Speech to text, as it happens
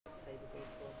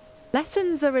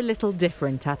Lessons are a little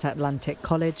different at Atlantic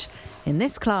College. In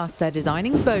this class, they're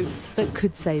designing boats that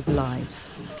could save lives.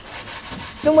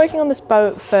 I've been working on this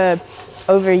boat for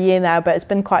over a year now, but it's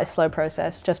been quite a slow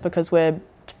process just because we're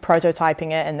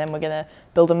prototyping it and then we're going to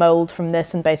build a mould from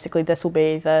this, and basically this will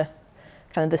be the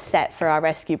kind of the set for our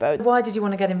rescue boat. Why did you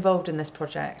want to get involved in this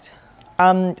project?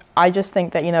 I just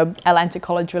think that, Atlantic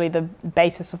College, really the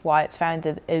basis of why it's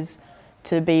founded is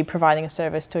to be providing a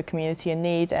service to a community in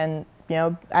need, and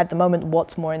at the moment,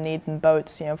 what's more in need than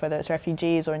boats, whether it's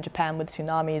refugees or in Japan with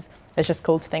tsunamis. It's just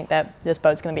cool to think that this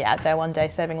boat's going to be out there one day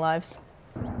saving lives.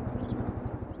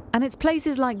 And it's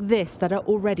places like this that are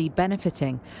already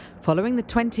benefiting. Following the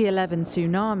 2011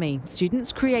 tsunami,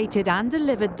 students created and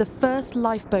delivered the first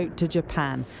lifeboat to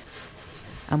Japan.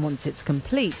 And once it's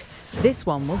complete, this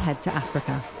one will head to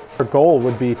Africa. Our goal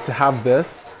would be to have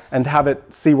this and have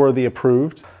it seaworthy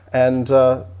approved, and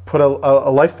put a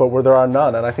lifeboat where there are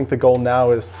none. And I think the goal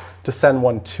now is to send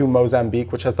one to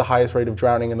Mozambique, which has the highest rate of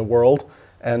drowning in the world,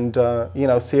 and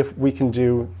see if we can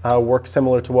do work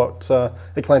similar to what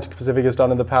Atlantic Pacific has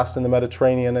done in the past in the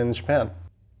Mediterranean and Japan.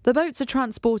 The boats are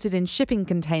transported in shipping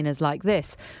containers like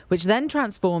this, which then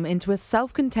transform into a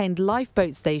self-contained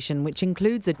lifeboat station, which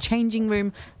includes a changing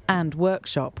room and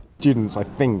workshop. Students, I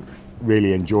think,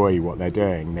 really enjoy what they're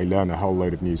doing. They learn a whole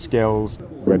load of new skills.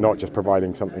 We're not just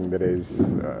providing something that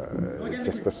is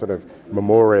just a sort of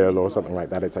memorial or something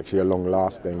like that. It's actually a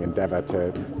long-lasting endeavour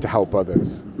to help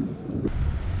others.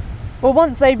 Well,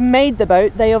 once they've made the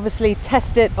boat, they obviously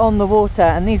test it on the water,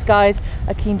 and these guys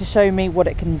are keen to show me what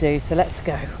it can do, so let's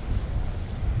go.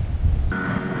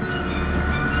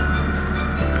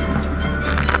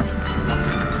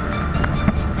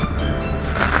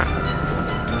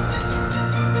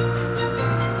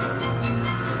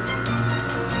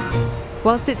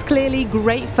 Whilst it's clearly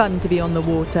great fun to be on the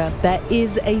water, there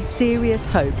is a serious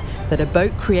hope that a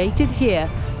boat created here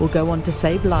will go on to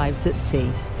save lives at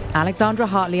sea. Alexandra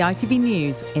Hartley, ITV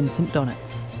News in St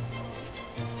Donats.